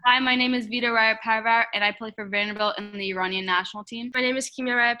Hi, my name is Vida Raya Parvar, and I play for Vanderbilt in the Iranian national team. My name is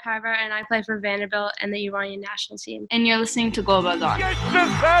Kimia Raya Parvar, and I play for Vanderbilt and the Iranian national team. And you're listening to Gol Bazar.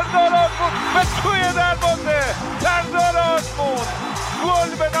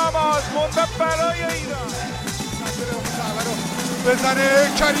 بزنه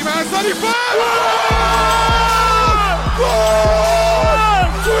کریم انصاری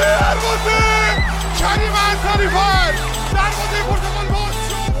توی دروازه کریم انصاری دروازه پرتغال باز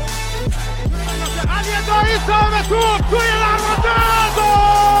شد علی دایی سام توپ توی دروازه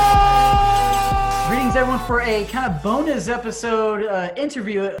Greetings, everyone, for a kind of bonus episode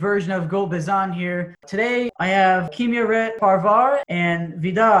interview version of Gol Bazan here. Today, I have Kimia Raya Parvar and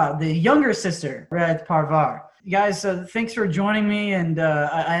Vida, the younger sister, Raya Parvar. Guys, thanks for joining me, and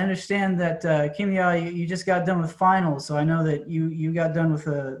I understand that Kimia, you just got done with finals, so I know that you got done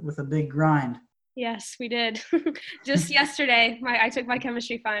with a big grind. Yes, we did. Just yesterday, I took my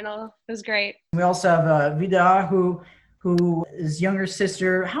chemistry final. It was great. We also have Vida, who is younger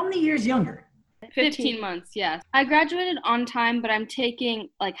sister. How many years younger? 15 months, yes. I graduated on time, but I'm taking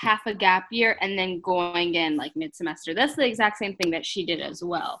like half a gap year and then going in like mid-semester. That's the exact same thing that she did as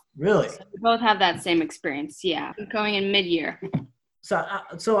well. Really? So we both have that same experience, yeah. I'm going in mid-year.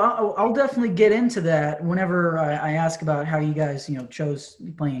 So I'll definitely get into that whenever I ask about how you guys, chose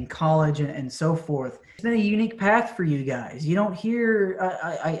playing in college and so forth. It's been a unique path for you guys. You don't hear,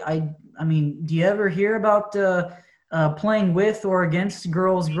 I mean, do you ever hear about playing with or against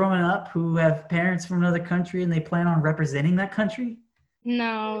girls growing up who have parents from another country and they plan on representing that country?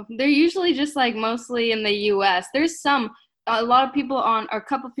 No, they're usually just like mostly in the U.S. There's a lot of people a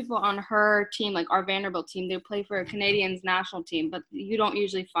couple of people on her team, like our Vanderbilt team, they play for a Canadians national team, but you don't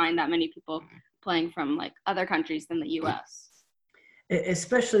usually find that many people playing from like other countries than the U.S.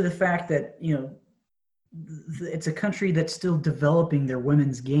 Especially the fact that, it's a country that's still developing their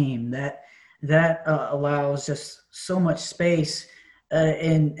women's game that allows just so much space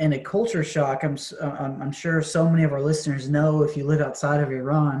and a culture shock. I'm sure so many of our listeners know, if you live outside of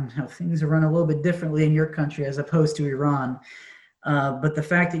Iran, how things are run a little bit differently in your country as opposed to Iran. But the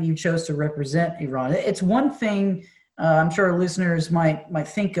fact that you chose to represent Iran, it's one thing I'm sure our listeners might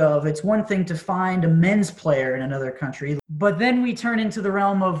think of. It's one thing to find a men's player in another country, but then we turn into the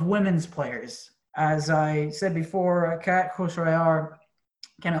realm of women's players. As I said before, Kat Khoshrayar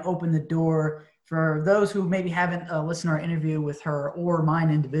kind of opened the door for those who maybe haven't listened to our interview with her or mine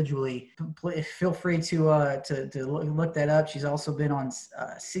individually. Feel free to look that up. She's also been on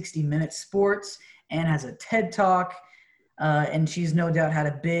 60 Minutes Sports and has a TED Talk, and she's no doubt had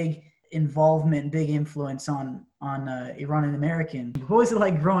a big involvement, big influence on Iranian American. What was it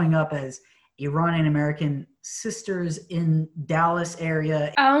like growing up as Iranian American sisters in Dallas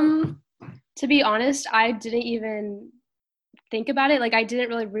area? To be honest, I didn't even think about it. Like, I didn't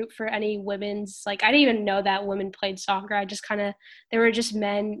really root for any women's, I didn't even know that women played soccer. I just they were just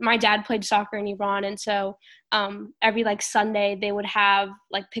men. My dad played soccer in Iran, and so every Sunday they would have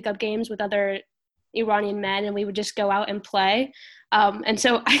pickup games with other Iranian men, and we would just go out and play. And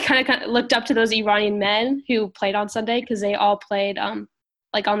so I kind of looked up to those Iranian men who played on Sunday, because they all played on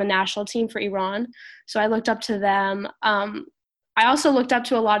the national team for Iran. So I looked up to them. I also looked up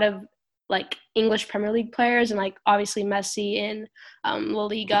to a lot of English Premier League players, and obviously Messi in La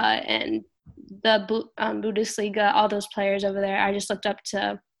Liga and the Bundesliga, all those players over there. I just looked up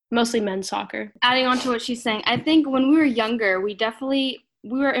to mostly men's soccer. Adding on to what she's saying, I think when we were younger, we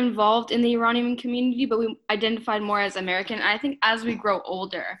were involved in the Iranian community, but we identified more as American. And I think as we grow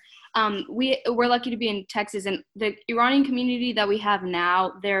older, we're lucky to be in Texas, and the Iranian community that we have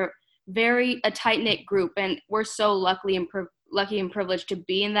now, they're a tight-knit group, and we're so lucky and privileged to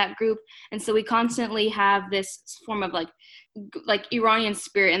be in that group. And so we constantly have this form of Iranian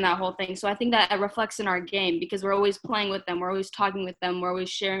spirit in that whole thing. So I think that it reflects in our game, because we're always playing with them, we're always talking with them, we're always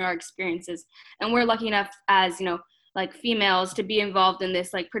sharing our experiences, and we're lucky enough as females to be involved in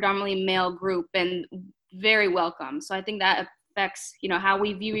this predominantly male group, and very welcome. So I think that affects how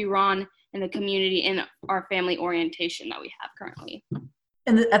we view Iran in the community and our family orientation that we have currently.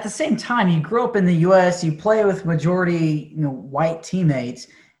 And at the same time, you grew up in the U.S., you play with majority, white teammates.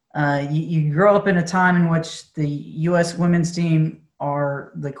 You grow up in a time in which the U.S. women's team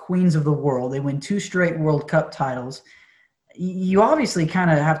are the queens of the world. They win 2 straight World Cup titles. You obviously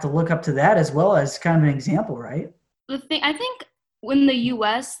kind of have to look up to that as well as kind of an example, right? I think in the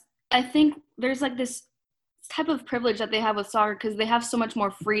U.S., I think there's this type of privilege that they have with soccer, because they have so much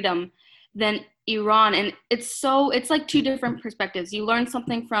more freedom than Iran, and it's 2 different perspectives. You learn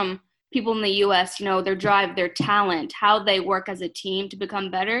something from people in the U.S., their drive, their talent, how they work as a team to become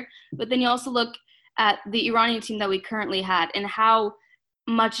better, but then you also look at the Iranian team that we currently had and how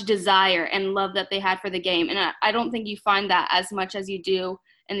much desire and love that they had for the game. And I don't think you find that as much as you do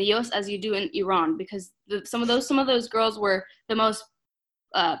in the US as you do in Iran, because some of those girls were the most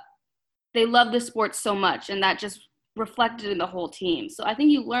they love the sport so much, and that just reflected in the whole team. So I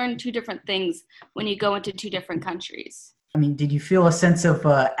think you learn two different things when you go into two different countries. I mean, did you feel a sense of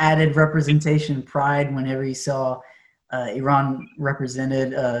added representation, pride, whenever you saw Iran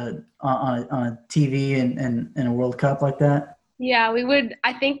represented on a TV and in a World Cup like that? Yeah, we would.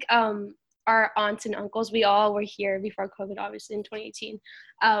 I think our aunts and uncles, we all were here before COVID, obviously in 2018.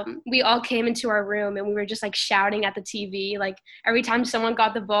 We all came into our room and we were just like shouting at the TV. Like every time someone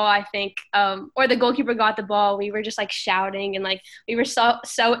got the ball, I think, or the goalkeeper got the ball, we were just like shouting, and like we were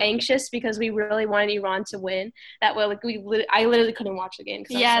so anxious because we really wanted Iran to win. That way, like I literally couldn't watch the game.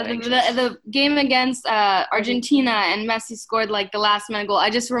 Yeah, the game against Argentina and Messi scored like the last minute goal.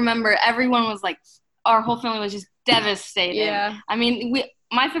 I just remember everyone was like, our whole family was just devastated. Yeah. I mean,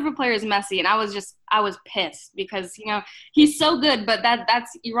 my favorite player is Messi, and I was pissed because, you know, he's so good, but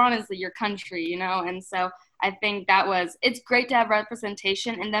that's Iran is your country, you know, and so I think it's great to have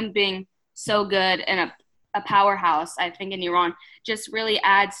representation, and them being so good and a powerhouse, I think, in Iran just really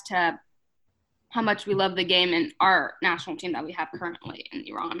adds to how much we love the game and our national team that we have currently in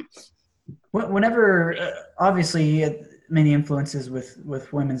Iran. Whenever, obviously, many influences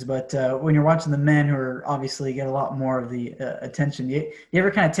with women's, but when you're watching the men, who are obviously get a lot more of the attention, do you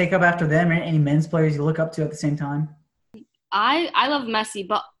ever kind of take up after them, or any men's players you look up to at the same time? I love Messi,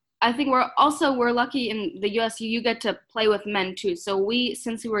 but I think we're lucky in the USU. You get to play with men too. So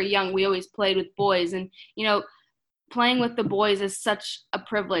since we were young, we always played with boys, and you know, playing with the boys is such a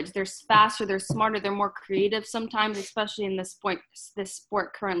privilege. They're faster, they're smarter, they're more creative sometimes, especially in this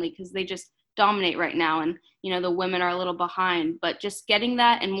sport currently, because they just dominate right now, and you know, the women are a little behind. But just getting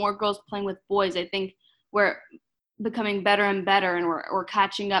that and more girls playing with boys, I think we're becoming better and better, and we're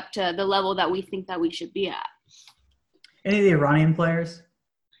catching up to the level that we think that we should be at. Any of the Iranian players?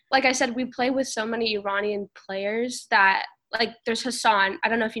 Like I said, we play with so many Iranian players that, like, there's Hassan. I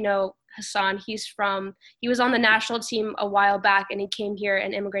don't know if you know Hassan. He was on the national team a while back, and he came here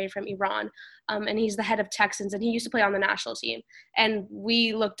and immigrated from Iran. And he's the head of Texans, and he used to play on the national team. And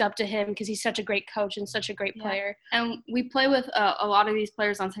we looked up to him because he's such a great coach and such a great player. And we play with a lot of these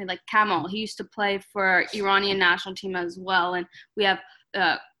players on something like Kamal. He used to play for Iranian national team as well. And we have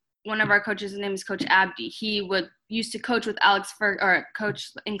one of our coaches, his name is Coach Abdi. He used to coach with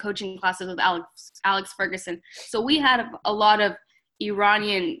coach in coaching classes with Alex Ferguson. So we had a lot of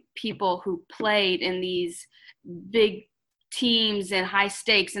Iranian people who played in these big teams and high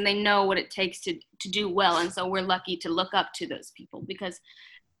stakes, and they know what it takes to do well. And so we're lucky to look up to those people because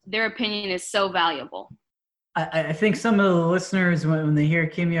their opinion is so valuable. I think some of the listeners, when they hear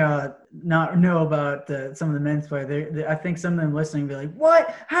Kimia not know about some of the men's play, I think some of them listening be like,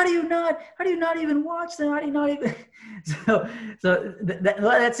 "What? How do you not even watch them? How do you not even?" So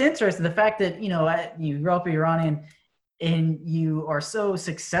that's interesting. The fact that you grew up Iranian and you are so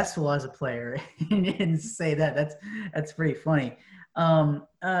successful as a player, and say that's pretty funny.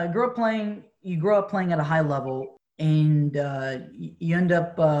 You grow up playing at a high level, and you end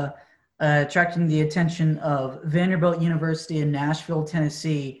up attracting the attention of Vanderbilt University in Nashville,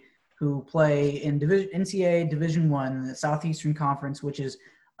 Tennessee, who play in NCAA Division I, the Southeastern Conference, which is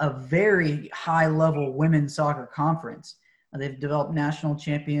a very high-level women's soccer conference. They've developed national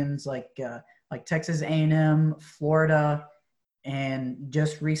champions like Texas A&M, Florida, and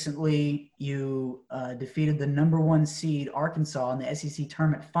just recently you defeated the number 1 seed Arkansas in the SEC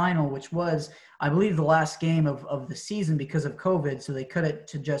tournament final, which was, I believe, the last game of the season because of COVID, so they cut it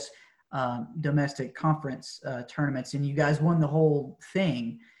to just domestic conference tournaments, and you guys won the whole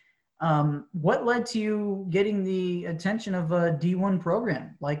thing. What led to you getting the attention of a D1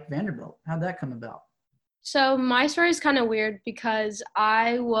 program like Vanderbilt? How'd that come about? So my story is kind of weird because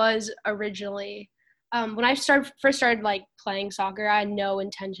I was originally, when I first started like playing soccer, I had no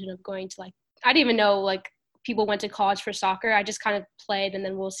intention of going to I didn't even know people went to college for soccer. I just kind of played and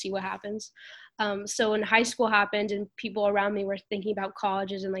then we'll see what happens. So when high school happened and people around me were thinking about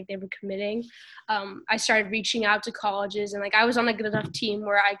colleges and they were committing, I started reaching out to colleges, and I was on a good enough team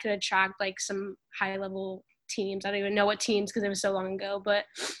where I could attract some high level teams. I don't even know what teams because it was so long ago, but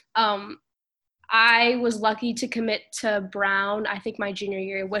I was lucky to commit to Brown, I think my junior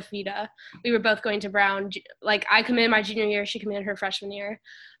year with Vita. We were both going to Brown. I committed my junior year, she committed her freshman year.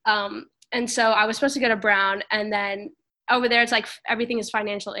 And so I was supposed to go to Brown, and then over there, it's everything is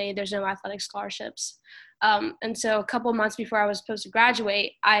financial aid. There's no athletic scholarships. And so a couple months before I was supposed to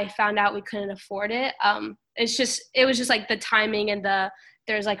graduate, I found out we couldn't afford it. It was just the timing and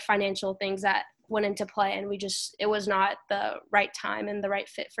there's financial things that went into play, and it was not the right time and the right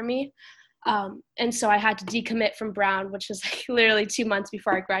fit for me. And so I had to decommit from Brown, which was like literally 2 months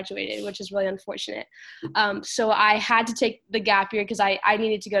before I graduated, which is really unfortunate. So I had to take the gap year because I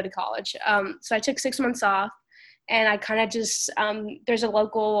needed to go to college. So I took 6 months off, and I kind of just, there's a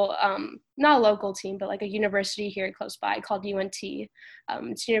local, not a local team, but like a university here close by called UNT.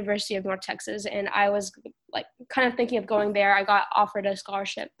 It's University of North Texas. And I was like kind of thinking of going there. I got offered a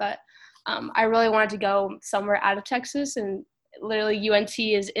scholarship, but I really wanted to go somewhere out of Texas, and literally UNT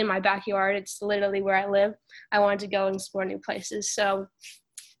is in my backyard. It's literally where I live. I wanted to go and explore new places. So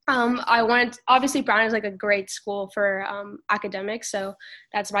obviously Brown is like a great school for academics. So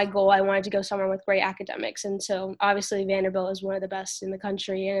that's my goal. I wanted to go somewhere with great academics. And so obviously Vanderbilt is one of the best in the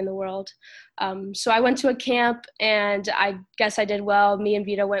country and in the world. So I went to a camp, and I guess I did well. Me and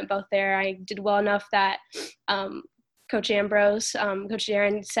Vito went both there. I did well enough that Coach Ambrose, Coach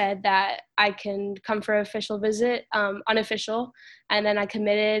Darren said that I can come for an official visit, unofficial, and then I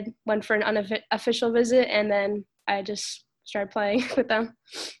committed, went for an unofficial visit, and then I just started playing with them.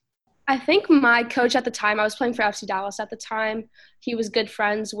 I think my coach at the time, I was playing for FC Dallas at the time, he was good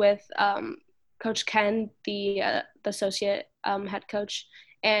friends with Coach Ken, the associate head coach,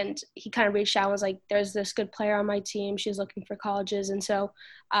 and he kind of reached out and was like, there's this good player on my team. She's looking for colleges. And so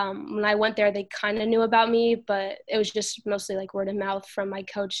when I went there, they kind of knew about me, but it was just mostly like word of mouth from my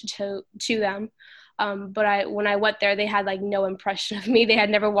coach to them. But when I went there, they had like no impression of me. They had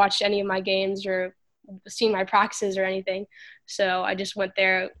never watched any of my games or seen my practices or anything. So I just went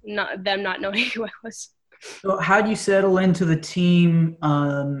there, not knowing who I was. So how do you settle into the team?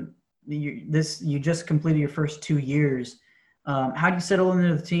 You just completed your first 2 years. How do you settle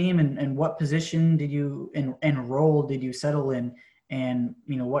into the team, and what position did you and role did you settle in, and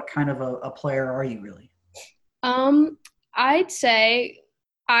what kind of a player are you really? I'd say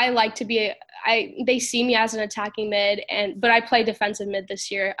I like to be they see me as an attacking mid, but I play defensive mid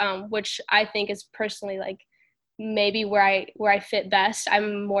this year, which I think is personally like maybe where I fit best. I'm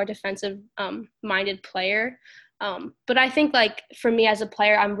a more defensive minded player, but I think like for me as a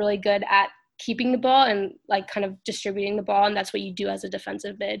player, I'm really good at keeping the ball and like kind of distributing the ball, and that's what you do as a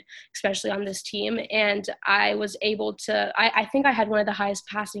defensive mid, especially on this team. And I was able to I think I had one of the highest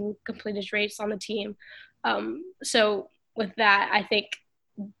passing completed rates on the team. So with that, I think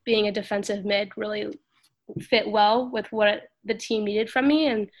being a defensive mid really fit well with what the team needed from me,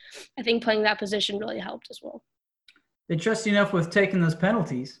 and I think playing that position really helped as well. They trust you enough with taking those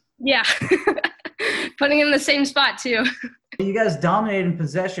penalties. Yeah. Putting in the same spot too. You guys dominated in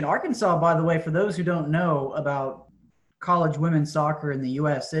possession. Arkansas, by the way, for those who don't know about college women's soccer in the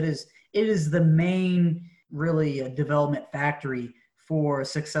U.S., it is the main really development factory for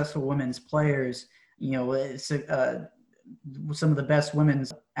successful women's players. It's some of the best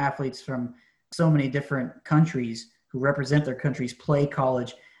women's athletes from so many different countries who represent their countries play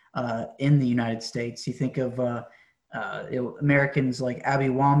college in the United States. You think of Americans like Abby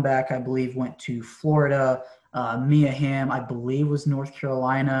Wambach, I believe, went to Florida. Mia Hamm, I believe, was North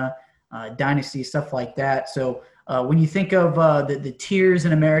Carolina. Dynasty, stuff like that. So when you think of the tiers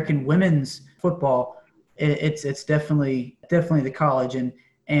in American women's football, it's definitely the college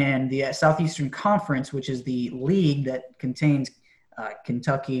and the Southeastern Conference, which is the league that contains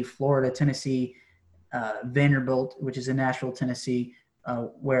Kentucky, Florida, Tennessee, Vanderbilt, which is in Nashville, Tennessee,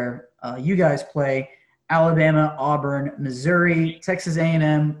 where you guys play. Alabama, Auburn, Missouri, Texas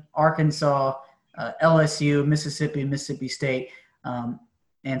A&M, Arkansas, LSU, Mississippi State,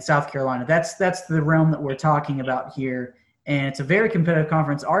 and South Carolina. That's the realm that we're talking about here, and it's a very competitive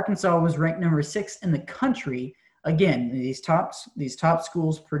conference. Arkansas was ranked number 6 in the country. Again, these top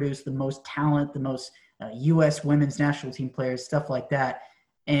schools produce the most talent, the most U.S. women's national team players, stuff like that.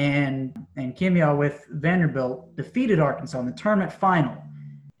 And Kimia with Vanderbilt defeated Arkansas in the tournament final.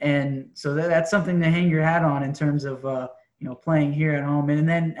 And so that's something to hang your hat on in terms of, playing here at home and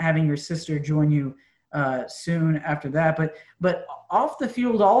then having your sister join you soon after that. But off the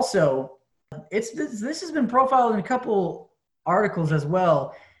field also, this has been profiled in a couple articles as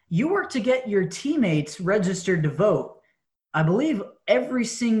well. You work to get your teammates registered to vote. I believe every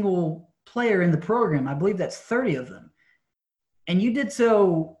single player in the program, I believe that's 30 of them. And you did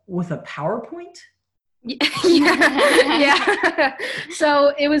so with a PowerPoint? Yeah.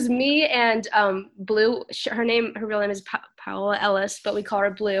 So it was me and Blue. Her real name is Paola Ellis, but we call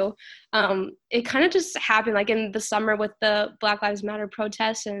her Blue. It kind of just happened like in the summer with the Black Lives Matter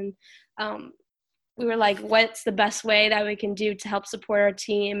protests, and we were like, what's the best way that we can do to help support our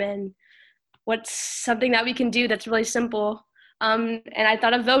team, and what's something that we can do that's really simple. And I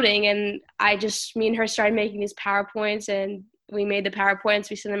thought of voting, and me and her started making these PowerPoints, and we made the PowerPoints,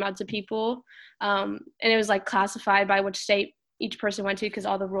 we sent them out to people, and it was like classified by which state each person went to, because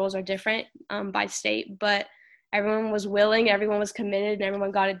all the rules are different by state. But everyone was willing, everyone was committed, and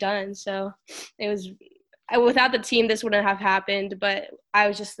everyone got it done. So it was, without the team, this wouldn't have happened. But I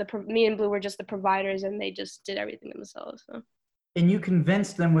was just me and Blue were just the providers, and they just did everything themselves. So. And you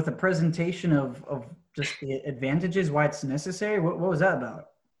convinced them with a presentation of just the advantages, why it's necessary. What was that about?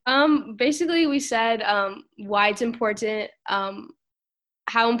 Basically, we said why it's important,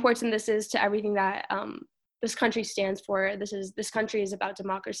 how important this is to everything that this country stands for. This country is about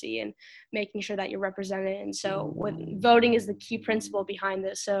democracy and making sure that you're represented. And so voting is the key principle behind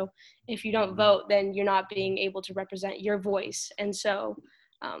this. So if you don't vote, then you're not being able to represent your voice. And so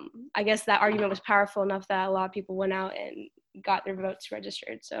I guess that argument was powerful enough that a lot of people went out and got their votes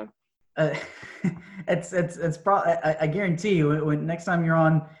registered. So it's probably, I guarantee you, when next time you're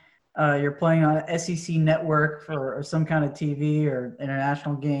on, you're playing on SEC network or some kind of TV or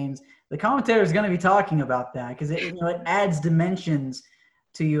international games, the commentator is going to be talking about that, because it adds dimensions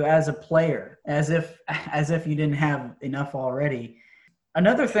to you as a player, as if you didn't have enough already.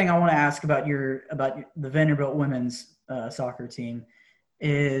 Another thing I want to ask about the Vanderbilt women's soccer team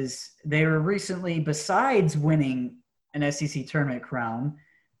is they were recently, besides winning an SEC tournament crown,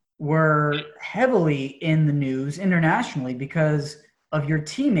 were heavily in the news internationally because of your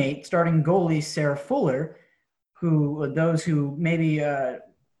teammate, starting goalie Sarah Fuller, who those who maybe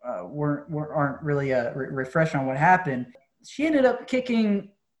aren't really refreshed on what happened. She ended up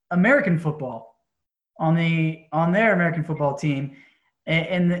kicking American football on their American football team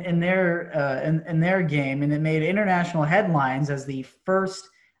in their game, and it made international headlines as the first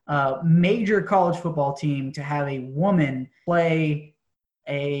major college football team to have a woman play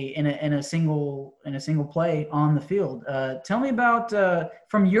in a single play on the field. Tell me about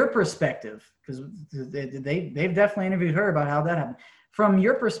from your perspective, because they've definitely interviewed her about how that happened. From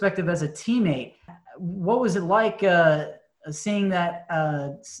your perspective as a teammate, what was it like seeing that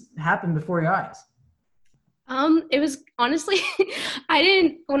happen before your eyes? It was honestly,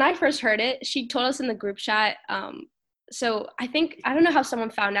 when I first heard it, she told us in the group chat. So I don't know how someone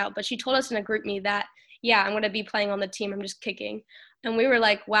found out, but she told us in a group meet that, yeah, I'm going to be playing on the team. I'm just kicking. And we were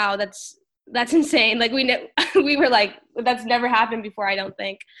like, wow, that's insane. Like we were like, that's never happened before, I don't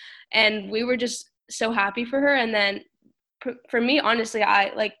think. And we were just so happy for her. And then for me, honestly,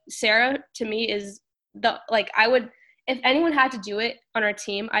 Sarah to me is if anyone had to do it on our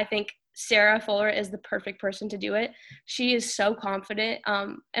team, I think Sarah Fuller is the perfect person to do it. She is so confident.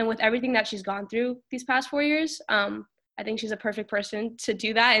 And with everything that she's gone through these past 4 years, I think she's a perfect person to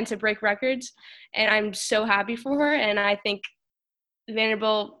do that and to break records. And I'm so happy for her. And I think the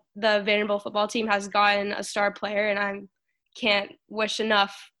Vanderbilt football team has gotten a star player, and I can't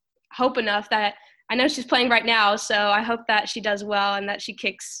hope enough that I know she's playing right now. So I hope that she does well and that she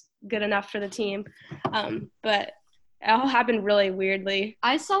kicks good enough for the team. But it all happened really weirdly.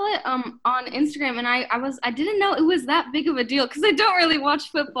 I saw it on Instagram, and I didn't know it was that big of a deal because I don't really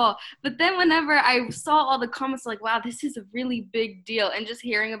watch football. But then whenever I saw all the comments, like, wow, this is a really big deal. And just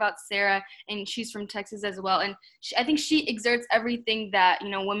hearing about Sarah, and she's from Texas as well. And I think she exerts everything that,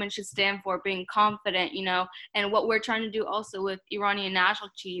 women should stand for, being confident, and what we're trying to do also with Iranian national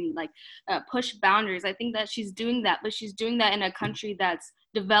team, like push boundaries. I think that she's doing that, but she's doing that in a country that's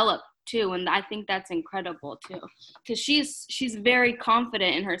developed too, and I think that's incredible too, because she's very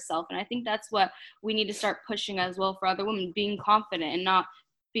confident in herself, and I think that's what we need to start pushing as well for other women, being confident and not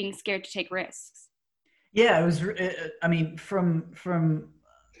being scared to take risks. Yeah, it was. I mean, from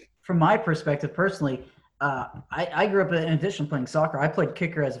my perspective personally, I grew up in addition to playing soccer. I played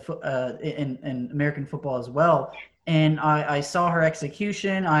kicker as in American football as well, and I saw her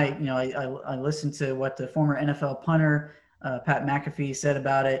execution. I listened to what the former NFL punter Pat McAfee said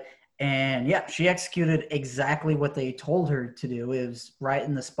about it. And yeah, she executed exactly what they told her to do. It was right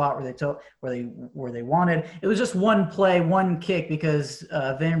in the spot where they wanted. It was just one play, one kick, because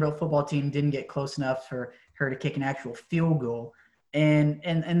Vanderbilt football team didn't get close enough for her to kick an actual field goal. And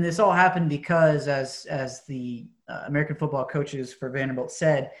this all happened because, as the American football coaches for Vanderbilt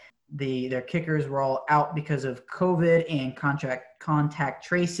said, their kickers were all out because of COVID and contact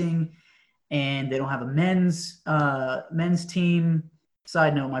tracing, and they don't have a men's team.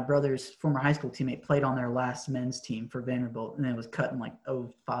 Side note, my brother's former high school teammate played on their last men's team for Vanderbilt, and it was cut in like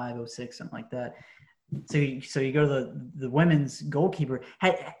 05, 06, something like that. So you go to the women's goalkeeper.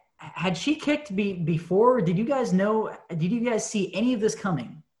 Had she kicked before? Did you guys know? Did you guys see any of this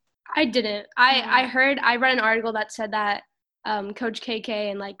coming? I didn't. I read an article that said that Coach KK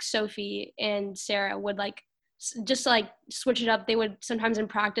and like Sophie and Sarah would like just like switch it up. They would sometimes in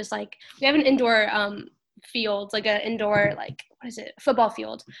practice, like we have an indoor fields, like an indoor, like, what is it, football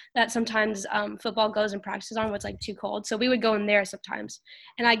field that sometimes football goes and practices on when it's like too cold. So we would go in there sometimes.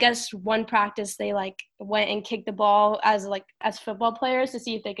 And I guess one practice they like went and kicked the ball as football players to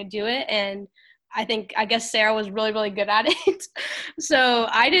see if they could do it. And I guess Sarah was really, really good at it. So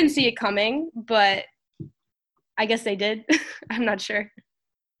I didn't see it coming, but I guess they did. I'm not sure.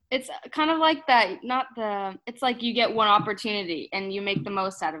 It's kind of like that, it's like you get one opportunity and you make the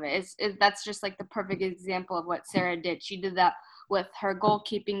most out of it. That's just like the perfect example of what Sarah did. She did that with her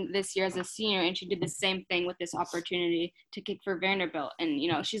goalkeeping this year as a senior, and she did the same thing with this opportunity to kick for Vanderbilt. And,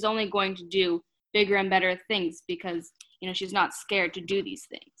 she's only going to do bigger and better things because, she's not scared to do these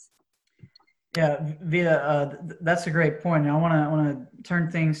things. Yeah, Vita, that's a great point. And I want to turn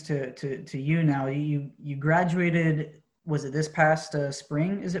things to you now. You graduated. Was it this past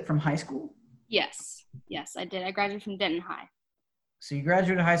spring? Is it from high school? Yes, I did. I graduated from Denton High. So you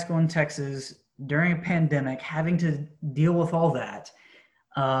graduated high school in Texas during a pandemic, having to deal with all that,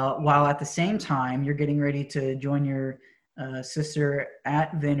 while at the same time you're getting ready to join your sister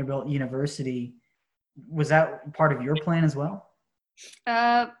at Vanderbilt University. Was that part of your plan as well?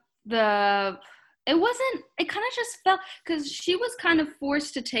 It kind of just felt, because she was kind of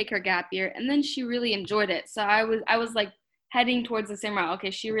forced to take her gap year, and then she really enjoyed it. So I was like heading towards the same route.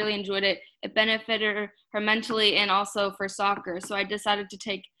 Okay, she really enjoyed it. It benefited her mentally and also for soccer. So I decided to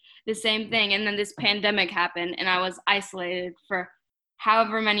take the same thing. And then this pandemic happened, and I was isolated for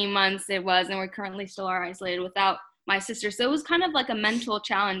however many months it was, and we currently still are isolated without my sister. So it was kind of like a mental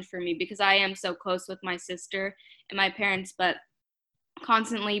challenge for me because I am so close with my sister and my parents, but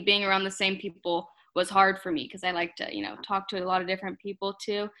constantly being around the same people was hard for me because I like to, talk to a lot of different people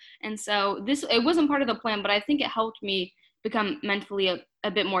too. And so it wasn't part of the plan, but I think it helped me become mentally a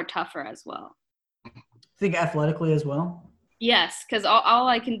bit more tougher as well. Think athletically as well? Yes, because all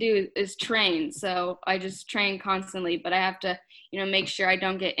I can do is train. So I just train constantly, but I have to, make sure I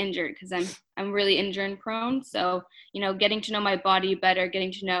don't get injured because I'm really injury prone. So, getting to know my body better,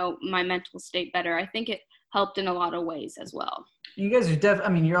 getting to know my mental state better, I think it helped in a lot of ways as well. You guys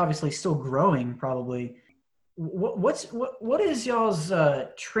are you're obviously still growing probably. What is y'all's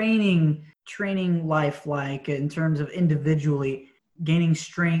training life like in terms of individually gaining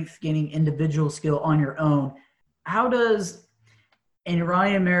strength, gaining individual skill on your own? How does an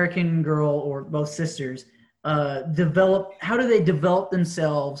Iranian American girl or both sisters how do they develop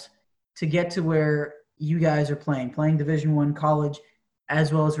themselves to get to where you guys are playing Division I college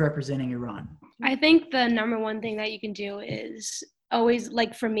as well as representing Iran? I think the number one thing that you can do is always,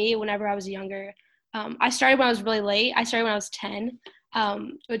 like for me, whenever I was younger, I started when I was really late. I started when I was 10.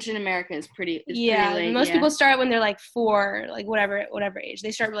 Which in America is pretty late. Most people start when they're like 4, like whatever age.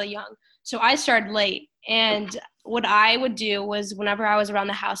 They start really young. So I started late. And what I would do was whenever I was around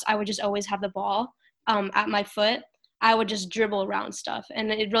the house, I would just always have the ball at my foot. I would just dribble around stuff.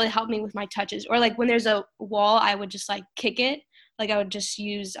 And it really helped me with my touches. Or like when there's a wall, I would just like kick it. Like I would just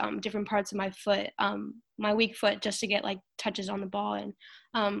use different parts of my foot, my weak foot, just to get like touches on the ball. And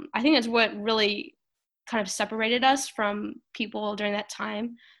I think that's what really kind of separated us from people during that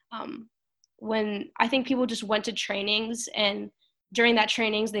time. When I think people just went to trainings, and during that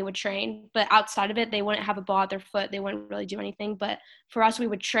trainings they would train, but outside of it they wouldn't have a ball at their foot. They wouldn't really do anything. But for us, we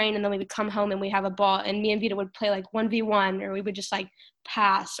would train, and then we would come home and we'd have a ball, and me and Vita would play like 1v1, or we would just like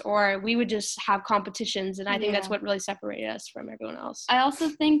pass, or we would just have competitions. And I think that's what really separated us from everyone else. I also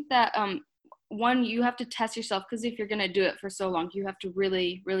think that one, you have to test yourself, because if you're going to do it for so long, you have to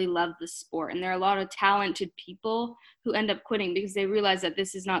really, really love the sport. And there are a lot of talented people who end up quitting because they realize that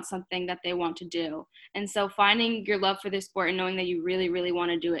this is not something that they want to do. And so finding your love for this sport and knowing that you really, really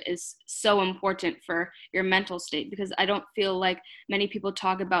want to do it is so important for your mental state, because I don't feel like many people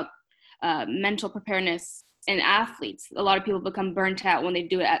talk about mental preparedness in athletes. A lot of people become burnt out when they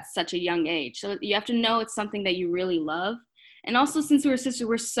do it at such a young age. So you have to know it's something that you really love. And also, since we were sisters,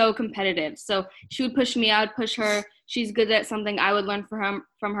 we're so competitive. So she would push me, I would push her. She's good at something, I would learn from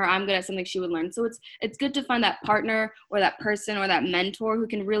her. I'm good at something, she would learn. So it's good to find that partner or that person or that mentor who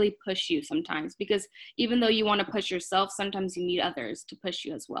can really push you sometimes, because even though you want to push yourself, sometimes you need others to push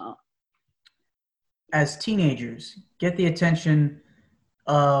you as well. As teenagers, get the attention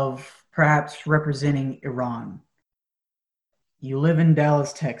of perhaps representing Iran. You live in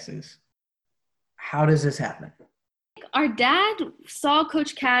Dallas, Texas. How does this happen? Our dad saw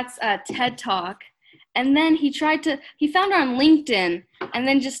Coach Kat's TED Talk, and then he found her on LinkedIn, and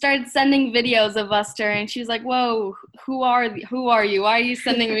then just started sending videos of us to her, and she was like, whoa, who are you? Why are you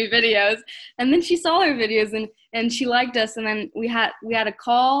sending me videos? And then she saw our videos, and she liked us, and then we had a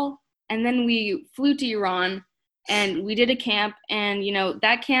call, and then we flew to Iran, and we did a camp, and,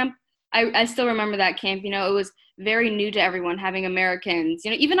 that camp I still remember that camp. You know, it was very new to everyone having Americans.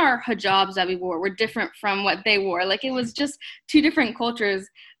 You know, even our hijabs that we wore were different from what they wore. Like it was just two different cultures.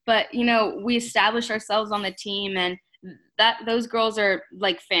 But you know, we established ourselves on the team, and that those girls are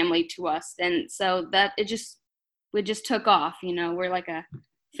like family to us. And so that we just took off. You know, we're like a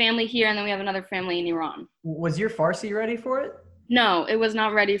family here, and then we have another family in Iran. Was your Farsi ready for it? No, it was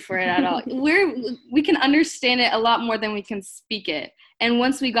not ready for it at all. We can understand it a lot more than we can speak it. And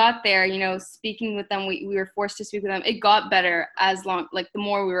once we got there, you know, speaking with them, we were forced to speak with them. It got better the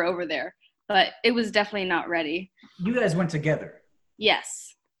more we were over there. But it was definitely not ready. You guys went together.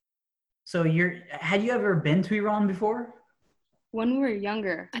 Yes. So had you ever been to Iran before? When we were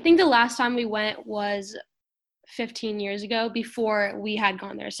younger. I think the last time we went was 15 years ago before we had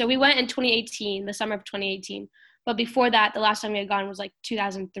gone there. So we went in 2018, the summer of 2018. But before that, the last time we had gone was like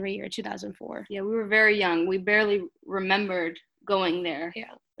 2003 or 2004. Yeah, we were very young. We barely remembered going there.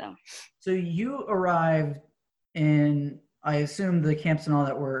 Yeah. So you arrived in, I assume the camps and all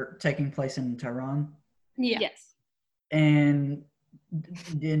that were taking place in Tehran? Yeah. Yes. And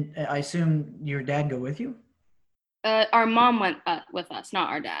I assume your dad go with you? Our mom went with us, not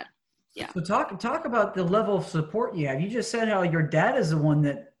our dad. Yeah. So talk about the level of support you have. You just said how your dad is the one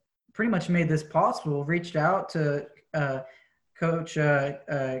that pretty much made this possible, reached out to Coach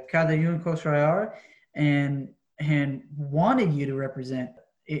Kadayun Khosrayar and wanted you to represent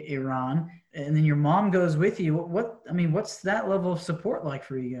Iran, and then your mom goes with you. What's that level of support like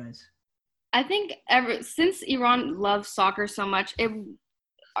for you guys? I think since Iran loves soccer so much,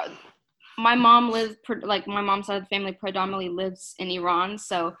 my mom lives, my mom's side of the family predominantly lives in Iran,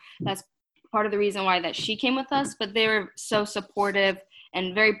 so that's part of the reason why that she came with us. But they were so supportive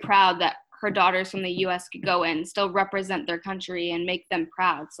and very proud that her daughters from the U.S. could go and still represent their country and make them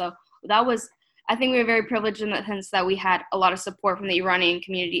proud. So I think we were very privileged in the sense that we had a lot of support from the Iranian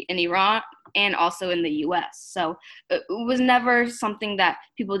community in Iran and also in the U.S. So it was never something that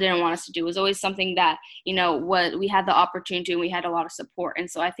people didn't want us to do. It was always something that, you know, we had the opportunity and we had a lot of support. And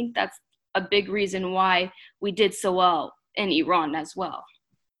so I think that's a big reason why we did so well in Iran as well.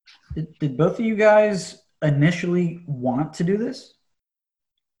 Did both of you guys initially want to do this?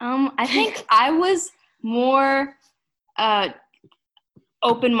 I think I was more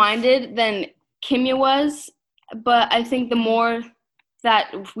open-minded than Kimya was, but I think the more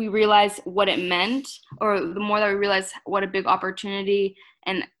that we realized what it meant, or the more that we realized what a big opportunity,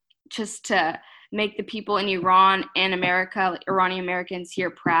 and just to make the people in Iran and America, like Iranian Americans here,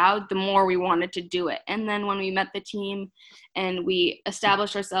 proud, the more we wanted to do it. And then when we met the team and we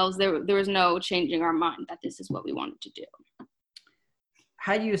established ourselves, there was no changing our mind that this is what we wanted to do.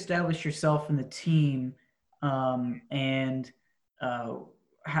 How do you establish yourself in the team, and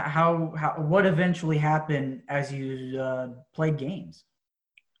what eventually happened as you played games?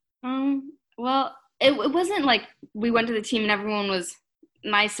 Well, it wasn't like we went to the team and everyone was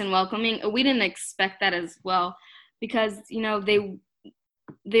nice and welcoming. We didn't expect that as well, because, you know, they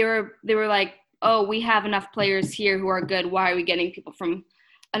were like, oh, we have enough players here who are good. Why are we getting people from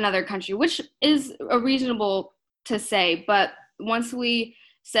another country? Which is a reasonable to say, but once we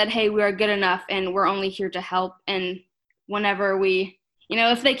said, hey, we are good enough and we're only here to help, and whenever we, you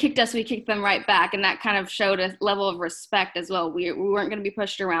know, if they kicked us, we kicked them right back, and that kind of showed a level of respect as well. We weren't going to be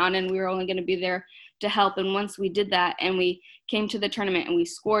pushed around, and we were only going to be there to help. And once we did that and we came to the tournament and we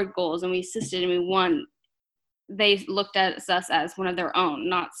scored goals and we assisted and we won, they looked at us as one of their own,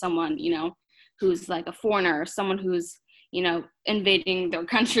 not someone, you know, who's like a foreigner or someone who's, you know, invading their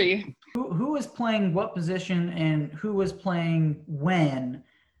country. Who was playing what position and who was playing when,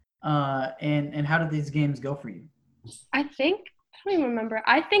 and how did these games go for you? I don't even remember.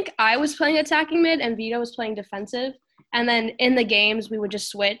 I think I was playing attacking mid and Vito was playing defensive. And then in the games, we would just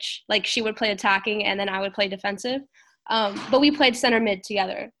switch. Like, she would play attacking and then I would play defensive. But we played center mid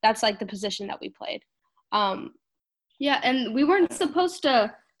together. That's like the position that we played. Yeah, and we weren't supposed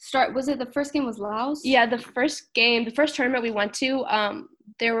to start. Was it the first game was Laos? Yeah, the first tournament we went to,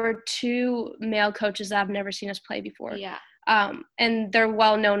 there were two male coaches that I've never seen us play before. Yeah. And they're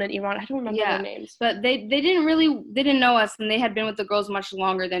well known in Iran. I don't remember their names. But they didn't know us, and they had been with the girls much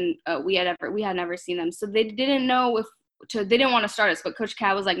longer than we had never seen them. So they didn't know they didn't want to start us, but Coach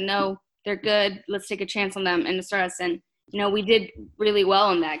Cat was like, no, they're good. Let's take a chance on them and to start us. And, you know, we did really well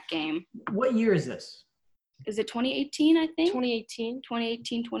in that game. What year is this? Is it 2018, I think? 2018.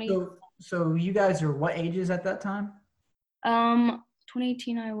 So you guys are what ages at that time?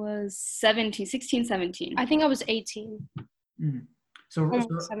 2018, I was 16, 17. I think I was 18. Mm. So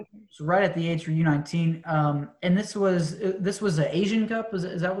right at the age for U19. And this was an Asian Cup?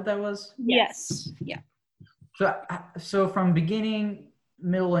 Is that what that was? Yes. Yeah. So from beginning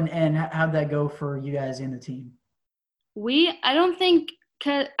middle and end, how'd that go for you guys in the team? I don't think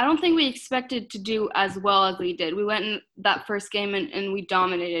we expected to do as well as we did. We went in that first game and we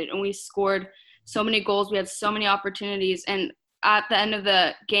dominated, and we scored so many goals. We had so many opportunities, and at the end of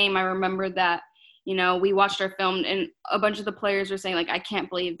the game, I remember that, we watched our film and a bunch of the players were saying, like, I can't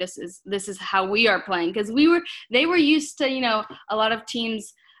believe this is how we are playing, because they were used to, a lot of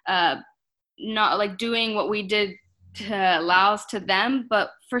teams not like doing what we did to Laos to them, but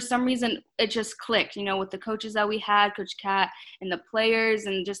for some reason it just clicked, with the coaches that we had, Coach Kat, and the players,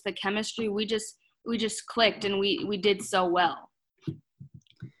 and just the chemistry. We just clicked, and we did so well.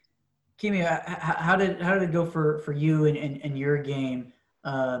 Kimi, how did it go for you in your game?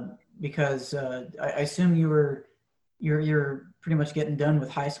 Because I assume you're pretty much getting done with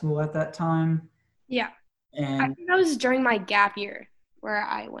high school at that time. Yeah. I And think that was during my gap year where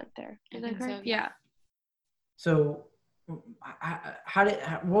I went there. Is that think so, correct? yeah. Yeah. so,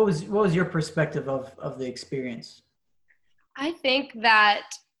 what was your perspective of the experience? I think that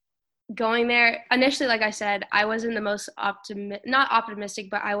going there initially, like I said, I wasn't the most not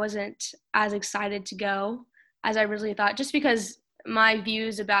optimistic, but I wasn't as excited to go as I really thought, just because my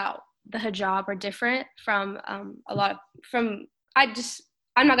views about the hijab are different from I'm not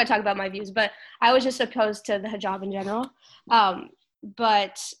going to talk about my views, but I was just opposed to the hijab in general.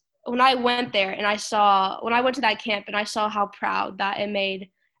 But when I went there and when I went to that camp and I saw how proud that it made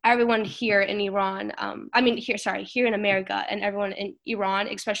everyone here in Iran, here in America, and everyone in Iran,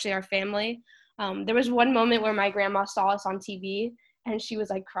 especially our family. There was one moment where my grandma saw us on TV and she was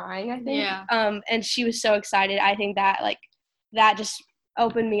like crying, I think. Yeah. And she was so excited. I think that just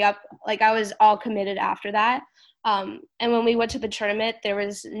opened me up. Like, I was all committed after that. And when we went to the tournament, there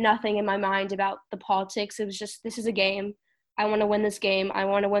was nothing in my mind about the politics. It was just, this is a game. I want to win this game. I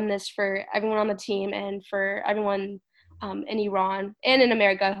want to win this for everyone on the team and for everyone in Iran and in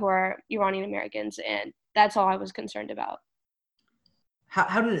America who are Iranian Americans. And that's all I was concerned about.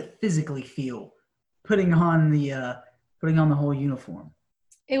 How did it physically feel putting on the whole uniform?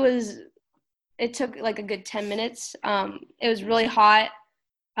 It took like a good 10 minutes. It was really hot.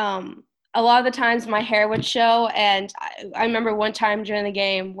 A lot of the times my hair would show, and I remember one time during the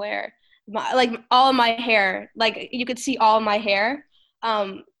game where all of my hair, like you could see all of my hair,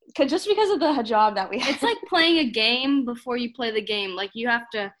 just because of the hijab that we had. It's like playing a game before you play the game. Like, you have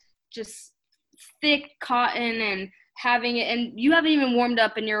to just thick cotton and having it, and you haven't even warmed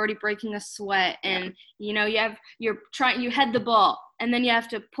up and you're already breaking a sweat, and you head the ball, and then you have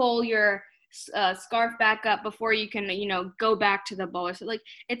to pull your scarf back up before you can go back to the ball. So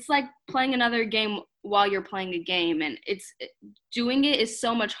it's like playing another game while you're playing a game, and doing it is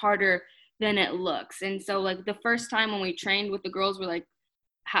so much harder than it looks. And so, like, the first time when we trained with the girls, we're like,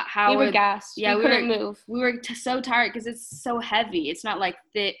 we were gassed. Yeah, we couldn't move. We were so tired because it's so heavy. It's not like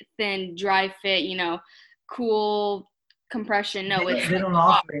thin, dry fit, cool compression. No, They don't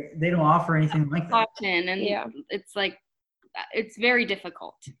offer anything like that. Cotton, and yeah, it's very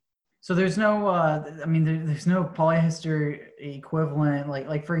difficult. So there's no, there's no polyester equivalent.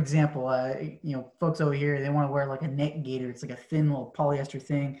 Like for example, folks over here, they want to wear like a neck gaiter. It's like a thin little polyester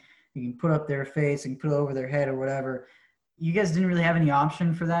thing you can put up their face and put it over their head or whatever. You guys didn't really have any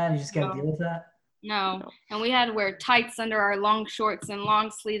option for that. You just got to deal with that. No, and we had to wear tights under our long shorts and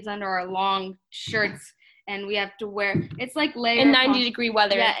long sleeves under our long shirts. And we have to wear, it's like layer in 90-degree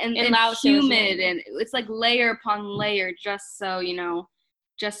weather. Yeah, and Laos, humid, and it's like layer upon layer, just so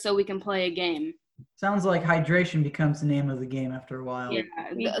we can play a game. Sounds like hydration becomes the name of the game after a while.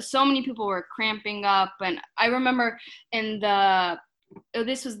 Yeah, so many people were cramping up, and I remember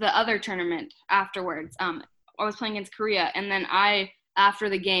this was the other tournament afterwards. I was playing against Korea, and then after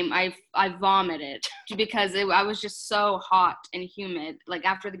the game, I vomited because I was just so hot and humid. Like,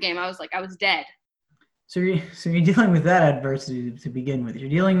 after the game, I was dead. So you're dealing with that adversity to begin with. You're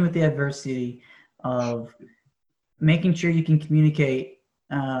dealing with the adversity of making sure you can communicate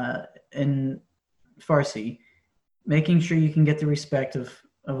in Farsi, making sure you can get the respect of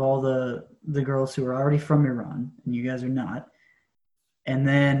all the girls who are already from Iran, and you guys are not, and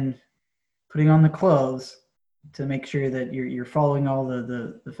then putting on the clothes to make sure that you're following all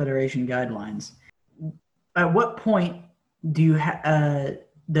the federation guidelines. At what point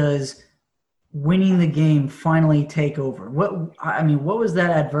does winning the game finally take over? What was that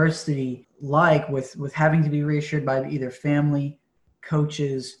adversity like with having to be reassured by either family,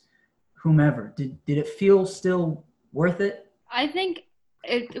 coaches, whomever? Did it feel still worth it? I think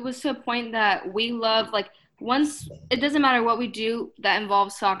it was to a point that we love, like, once it doesn't matter what we do that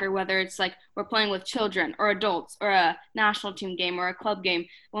involves soccer, whether it's like we're playing with children or adults or a national team game or a club game,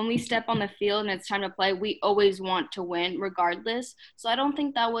 when we step on the field and it's time to play, we always want to win regardless. So I don't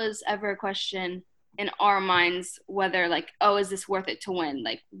think that was ever a question in our minds whether like, oh, is this worth it to win?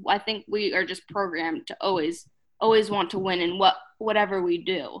 Like I think we are just programmed to always want to win in whatever we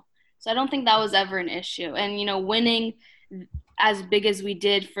do. So I don't think that was ever an issue. And winning as big as we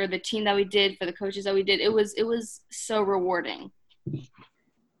did for the team that we did, for the coaches that we did, it was so rewarding.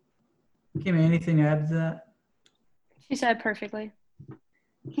 Kimmy, anything to add to that? She said perfectly.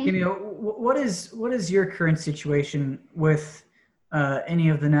 Kimmy, what is your current situation with any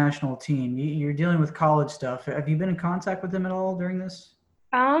of the national team? You're dealing with college stuff. Have you been in contact with them at all during this?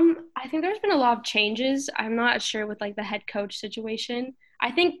 I think there's been a lot of changes. I'm not sure with like the head coach situation.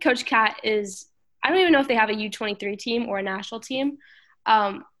 I think Coach Cat I don't even know if they have a U23 team or a national team.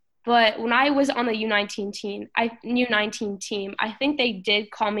 But when I was on the U19 team, I think they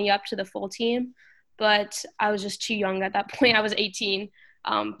did call me up to the full team, but I was just too young at that point. I was 18.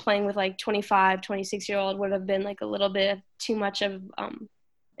 Playing with like 25, 26-year-old would have been like a little bit too much of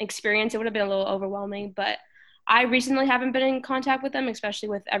experience. It would have been a little overwhelming, but I recently haven't been in contact with them, especially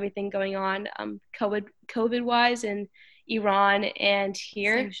with everything going on COVID-wise in Iran and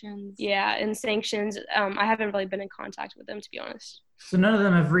here. Sanctions. Yeah, and sanctions. I haven't really been in contact with them, to be honest. So none of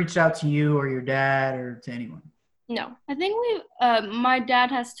them have reached out to you or your dad or to anyone? No. I think my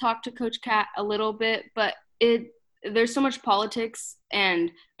dad has talked to Coach Cat a little bit, but there's so much politics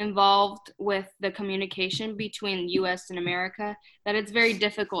and involved with the communication between U.S. and America that it's very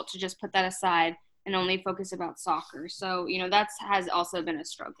difficult to just put that aside and only focus about soccer. So, that has also been a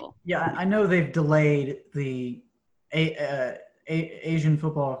struggle. Yeah, I know they've delayed the Asian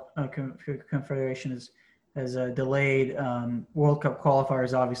Football Confederation has delayed World Cup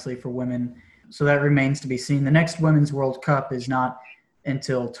qualifiers, obviously, for women. So that remains to be seen. The next Women's World Cup is not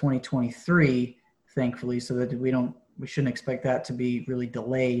until 2023, thankfully, so that we shouldn't expect that to be really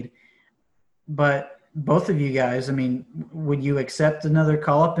delayed. But both of you guys, I mean, would you accept another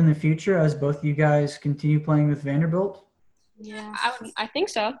call-up in the future as both of you guys continue playing with Vanderbilt? Yeah, I think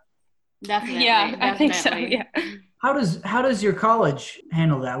so. Definitely. Yeah, I think so, yeah. How does your college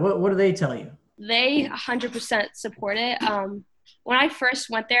handle that? What do they tell you? They 100% support it. When I first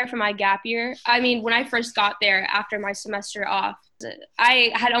went there for my gap year, when I first got there after my semester off,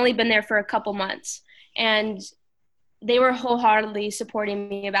 I had only been there for a couple months, and they were wholeheartedly supporting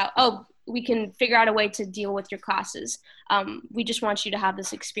me about, we can figure out a way to deal with your classes. We just want you to have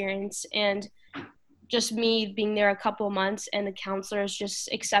this experience. And just me being there a couple of months and the counselors just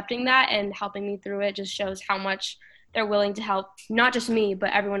accepting that and helping me through it just shows how much they're willing to help, not just me,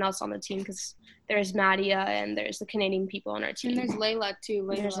 but everyone else on the team, because there's Madia and there's the Canadian people on our team. And there's Layla, too.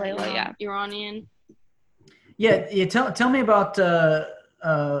 There's Layla, yeah. Iranian. Yeah. Tell me about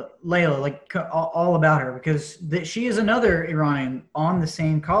Layla, like all about her, because she is another Iranian on the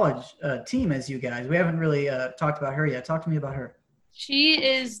same college team as you guys. We haven't really talked about her yet. Talk to me about her. She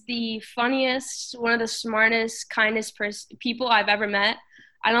is the funniest, one of the smartest, kindest people I've ever met.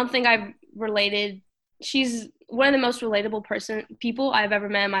 I don't think I've related. She's one of the most relatable people I've ever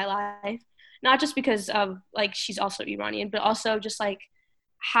met in my life. Not just because of like she's also Iranian, but also just like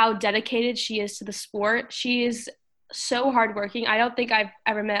how dedicated she is to the sport. She is so hardworking. I don't think I've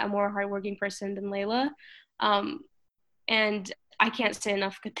ever met a more hardworking person than Layla. And I can't say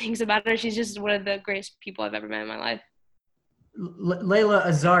enough good things about her. She's just one of the greatest people I've ever met in my life. Layla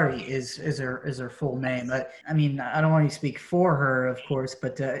Azari is her full name. I mean, I don't want to speak for her, of course,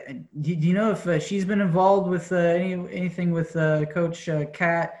 but do you know if she's been involved with anything with Coach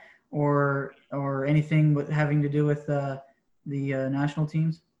Cat or anything with having to do with the national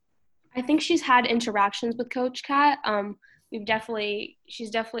teams? I think she's had interactions with Coach Cat. She's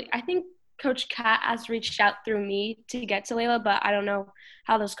definitely. I think Coach Cat has reached out through me to get to Layla, but I don't know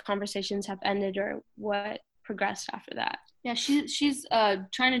how those conversations have ended or what progressed after that. Yeah, she's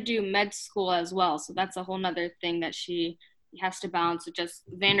trying to do med school as well, so that's a whole nother thing that she has to balance with just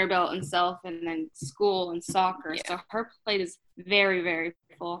Vanderbilt and self, and then school and soccer. Yeah. So her plate is very, very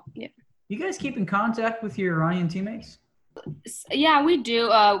full. Yeah. You guys keep in contact with your Iranian teammates? Yeah, we do.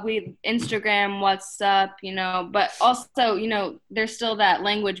 We Instagram, WhatsApp, but also, there's still that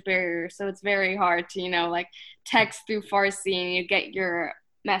language barrier, so it's very hard to, like text through Farsi and you get your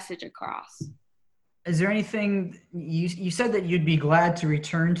message across. Is there anything you said that you'd be glad to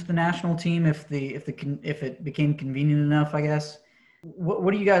return to the national team if it became convenient enough, I guess?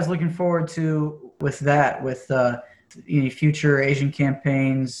 What are you guys looking forward to with that? With future Asian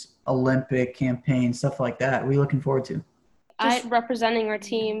campaigns, Olympic campaigns, stuff like that? What are you looking forward to? Just representing our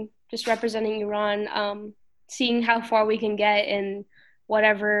team, just representing Iran. seeing how far we can get in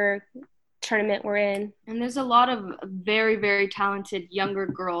whatever tournament we're in. And there's a lot of very, very talented younger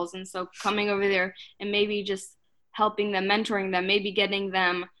girls. And so coming over there and maybe just helping them, mentoring them, maybe getting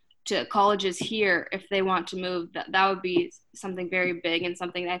them to colleges here if they want to move, that would be something very big and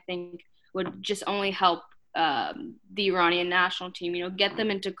something I think would just only help the Iranian national team, get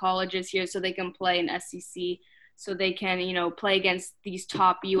them into colleges here so they can play in SEC, so they can, play against these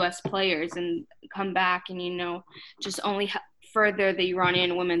top U.S. players and come back and, just only further the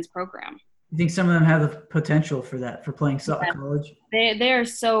Iranian women's program. You think some of them have the potential for that, for playing college? They are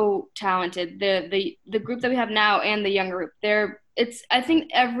so talented. The group that we have now and the younger group, I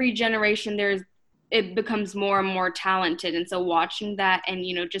think every generation it becomes more and more talented. And so watching that and,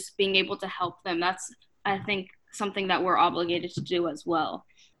 just being able to help them, that's, I think, something that we're obligated to do as well.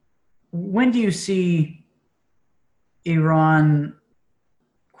 When do you see Iran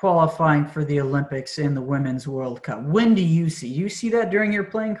qualifying for the Olympics and the Women's World Cup? When do you see that during your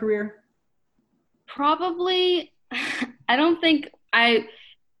playing career? Probably, I don't think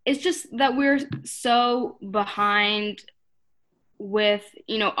it's just that we're so behind with,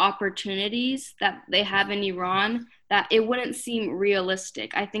 opportunities that they have in Iran that it wouldn't seem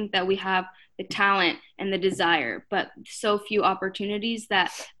realistic. I think that we have the talent and the desire, but so few opportunities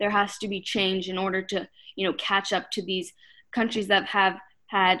that there has to be change in order to, catch up to these countries that have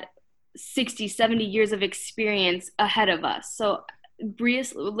had 60, 70 years of experience ahead of us. So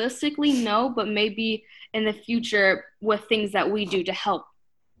realistically, no, but maybe in the future with things that we do to help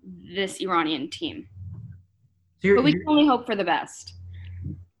this Iranian team. But we can only hope for the best.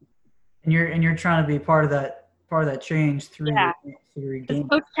 And you're trying to be part of that change through your game.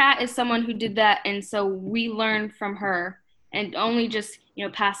 Coach Kat is someone who did that, and so we learned from her, and only just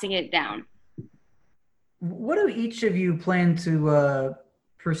passing it down. What do each of you plan to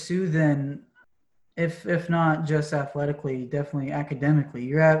pursue then? If not just athletically, definitely academically.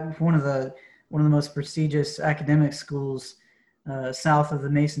 You're at one of the most prestigious academic schools south of the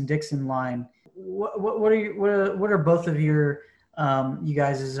Mason-Dixon line. What are both of your you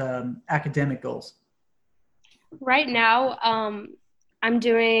guys' academic goals? Right now, I'm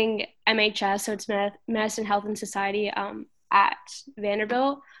doing MHS, so it's Medicine, Health, and Society at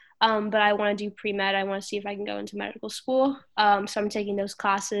Vanderbilt. But I want to do pre-med. I want to see if I can go into medical school. So I'm taking those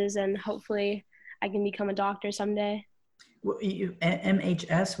classes, and hopefully I can become a doctor someday.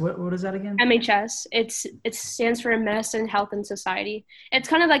 MHS, what is that again? MHS, it stands for Medicine, Health, and Society. It's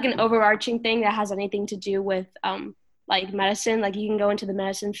kind of like an overarching thing that has anything to do with like medicine. Like you can go into the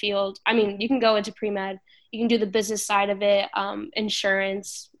medicine field. I mean, you can go into pre-med. You can do the business side of it,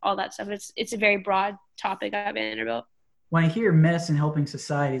 insurance, all that stuff. It's a very broad topic at Vanderbilt. When I hear medicine helping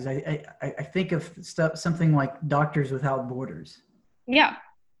societies, I think of something like Doctors Without Borders. Yeah.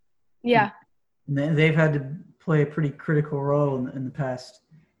 And they've had to play a pretty critical role in the past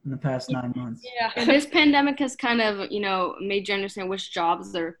 9 months. Yeah. And this pandemic has kind of, made you understand which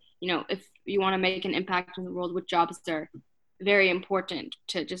jobs are, if you want to make an impact in the world, which jobs are very important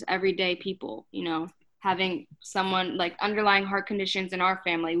to just everyday people, having someone like underlying heart conditions in our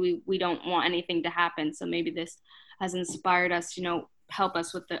family, we don't want anything to happen. So maybe this has inspired us, help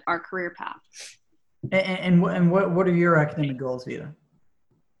us with our career path. And what are your academic goals, Vita?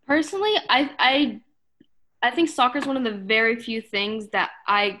 Personally, I think soccer is one of the very few things that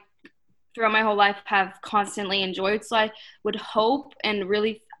I, throughout my whole life, have constantly enjoyed. So I would hope and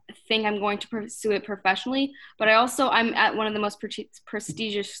really think I'm going to pursue it professionally. But I'm at one of the most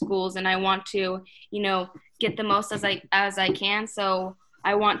prestigious schools, and I want to, get the most as I can. So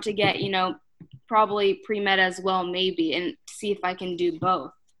I want to get, probably pre-med as well, maybe, and see if I can do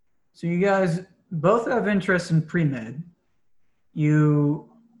both. So you guys both have interest in pre-med. You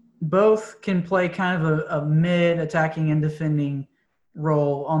both can play kind of a mid attacking and defending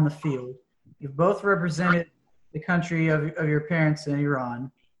role on the field. You've both represented the country of your parents in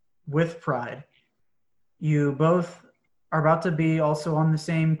Iran with pride. You both are about to be also on the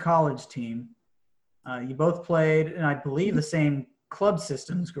same college team. You both played, and I believe, the same club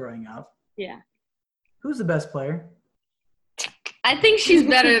systems growing up. Yeah. Who's the best player? I think she's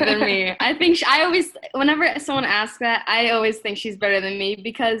better than me. Whenever someone asks that, I always think she's better than me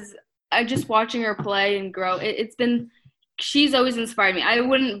because I just watching her play and grow. She's always inspired me. I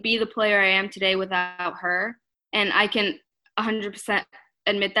wouldn't be the player I am today without her, and I can 100%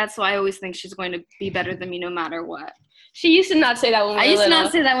 admit that. So I always think she's going to be better than me no matter what. She used to not say that when we were little. I used to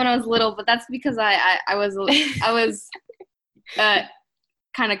not say that when I was little, but that's because I was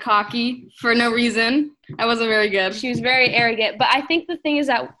kind of cocky for no reason. I wasn't very good. She was very arrogant. But I think the thing is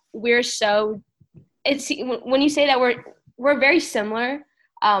that when you say that we're very similar,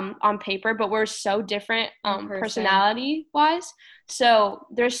 on paper, but we're so different In person. personality-wise. So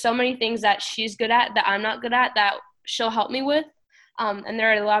there's so many things that she's good at that I'm not good at that she'll help me with. And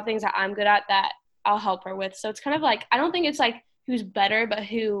there are a lot of things that I'm good at that I'll help her with. So it's kind of like, I don't think it's like who's better, but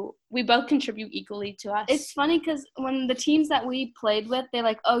who we both contribute equally to us. It's funny because when the teams that we played with, they're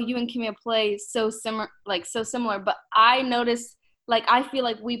like, oh, you and Kimia play so similar. But I notice, like, I feel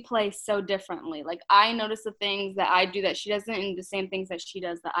like we play so differently. Like, I notice the things that I do that she doesn't, and the same things that she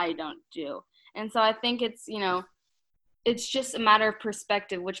does that I don't do. And so I think it's, it's just a matter of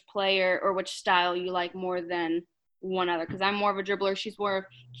perspective, which player or which style you like more than one other. Because I'm more of a dribbler, she's more of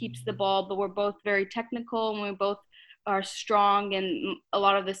keeps the ball, but we're both very technical, and we both are strong in a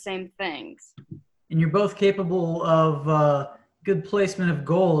lot of the same things. And you're both capable of good placement of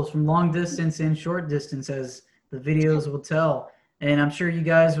goals from long distance and short distance, as the videos will tell. And I'm sure you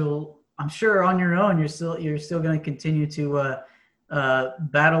guys will. I'm sure on your own, you're still going to continue to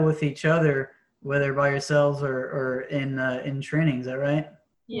battle with each other, whether by yourselves or in training. Is that right?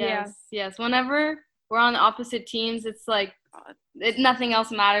 Yes. Whenever we're on opposite teams, it's like nothing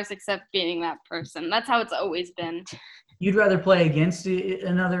else matters except beating that person. That's how it's always been. You'd rather play against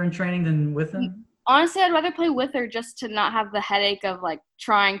another in training than with them? Honestly, I'd rather play with her just to not have the headache of like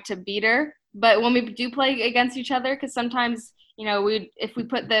trying to beat her. But when we do play against each other, because sometimes if we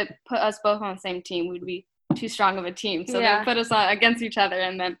put us both on the same team, we'd be too strong of a team. So they would put us against each other,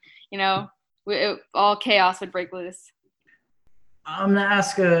 and then all chaos would break loose. I'm going to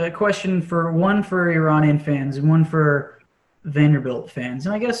ask a question one for Iranian fans and one for Vanderbilt fans.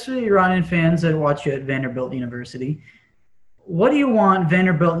 And I guess for the Iranian fans that watch you at Vanderbilt University, what do you want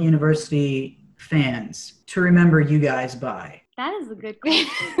Vanderbilt University fans to remember you guys by? That is a good question.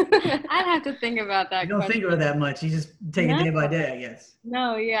 I'd have to think about that. You don't think about that much. You just take it day by day, I guess.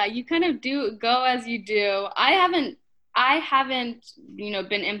 No, yeah. You kind of do go as you do. I haven't,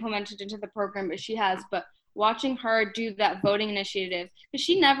 been implemented into the program, but she has. But watching her do that voting initiative, because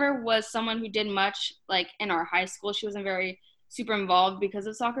she never was someone who did much, like, in our high school. She wasn't very super involved because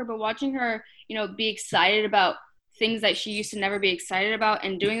of soccer, but watching her, be excited about things that she used to never be excited about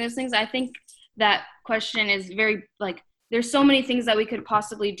and doing those things, I think that question is very, like, there's so many things that we could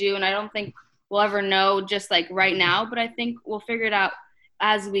possibly do, and I don't think we'll ever know just, like, right now, but I think we'll figure it out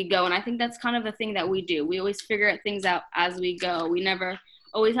as we go, and I think that's kind of the thing that we do. We always figure things out as we go. We never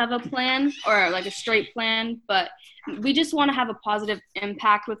always have a plan or, like, a straight plan, but we just want to have a positive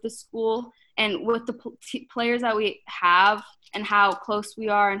impact with the school and with the players that we have and how close we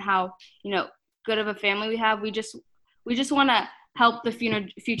are and how, good of a family we have. We just want to help the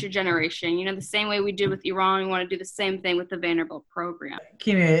future generation. The same way we did with Iran, we want to do the same thing with the Vanderbilt program.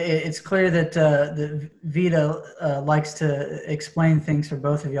 Kimia, it's clear that Vita likes to explain things for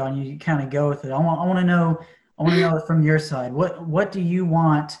both of y'all, and you kind of go with it. I want to know it from your side. What do you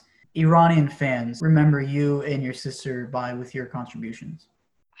want Iranian fans remember you and your sister by with your contributions?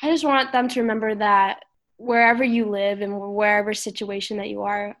 I just want them to remember that wherever you live and wherever situation that you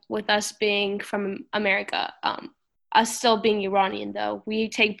are, with us being from America, us still being Iranian, though, we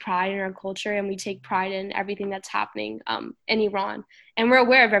take pride in our culture and we take pride in everything that's happening in Iran. And we're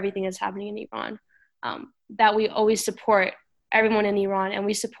aware of everything that's happening in Iran, that we always support everyone in Iran and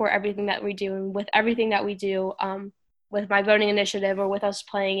we support everything that we do. And with everything that we do, with my voting initiative or with us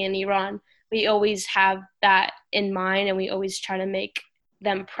playing in Iran, we always have that in mind and we always try to make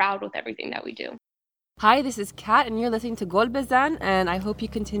them proud with everything that we do. Hi, this is Kat, and you're listening to Golbazan, and I hope you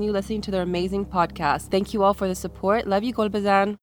continue listening to their amazing podcast. Thank you all for the support. Love you, Golbazan.